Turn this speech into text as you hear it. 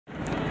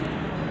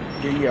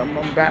Yeah,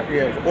 I'm back.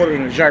 Yeah,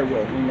 ordering a gyro.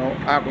 You know,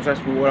 aquas. That's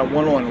what I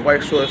want on the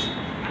white sauce,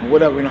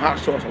 whatever in the hot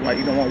sauce. I'm like,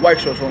 you don't want white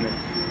sauce on it.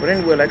 But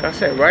anyway, like I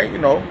said, right? You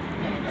know,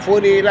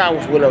 48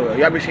 hours, whatever.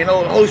 Y'all be saying,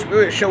 oh, the Holy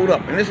Spirit showed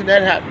up, and this and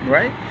that happened,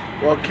 right?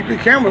 Well, keep your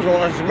cameras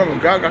on. Just remember,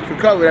 God got you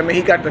covered. I mean,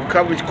 He got the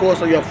coverage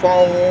course of your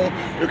phone,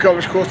 the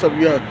coverage course of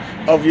your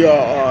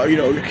you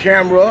know, your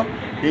camera.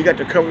 He got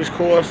the coverage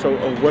course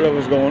of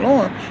whatever's going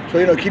on. So,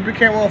 you know, keep your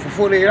camera on for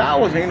 48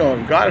 hours. And, you know,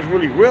 if God is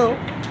really real,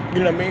 you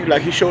know what I mean?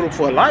 Like He showed up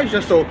for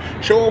Elijah, so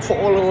show up for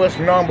all of us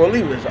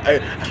non-believers.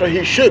 That's what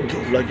He should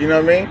do. Like, you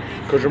know what I mean?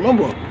 Because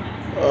remember,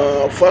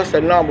 for us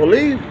that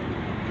non-believe,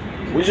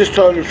 we just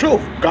telling the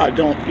truth. God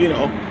don't, you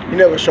know, He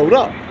never showed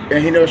up.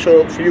 And He never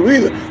showed up for you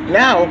either.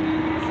 Now,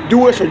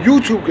 do it so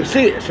YouTube can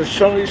see it. So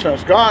somebody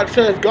says, God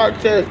says,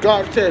 God says,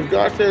 God says,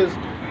 God says,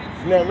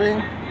 you know what I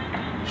mean?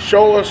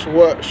 Show us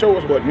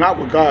what, not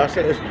what God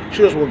says,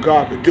 show us what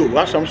God could do.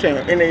 That's what I'm saying.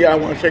 Any of y'all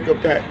want to take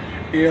up that,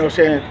 you know what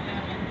I'm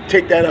saying,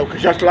 take that up,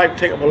 because y'all like to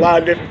take up a lot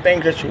of different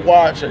things that you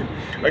watch, and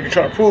like you're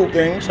trying to prove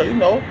things. So, you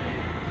know,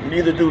 you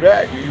either do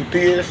that, you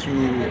theists,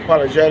 you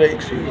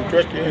apologetics, you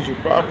Christians, you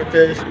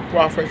prophetess, you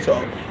prophets,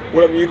 or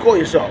whatever you call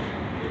yourself.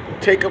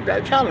 Take up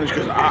that challenge,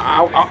 because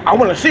I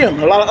want to see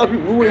Him. A lot of other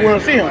people really want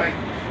to see Him.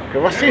 If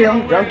I see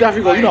Him, I'm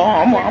definitely going, you know,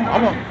 I'm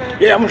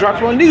gonna drop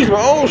to my knees, but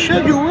oh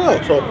shit, you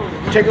real. So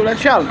take up that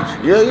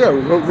challenge. Yeah,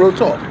 real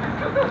talk.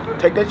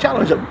 Take that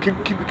challenge up.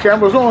 Keep your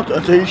cameras on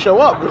until He show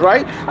up,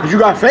 right? Because you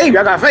got faith.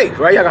 Y'all got faith,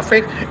 right? Y'all got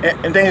faith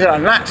in things that are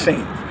not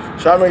seen.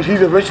 So that means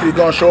He's eventually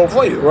gonna show up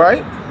for you,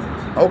 right?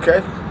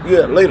 Okay.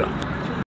 Yeah, later.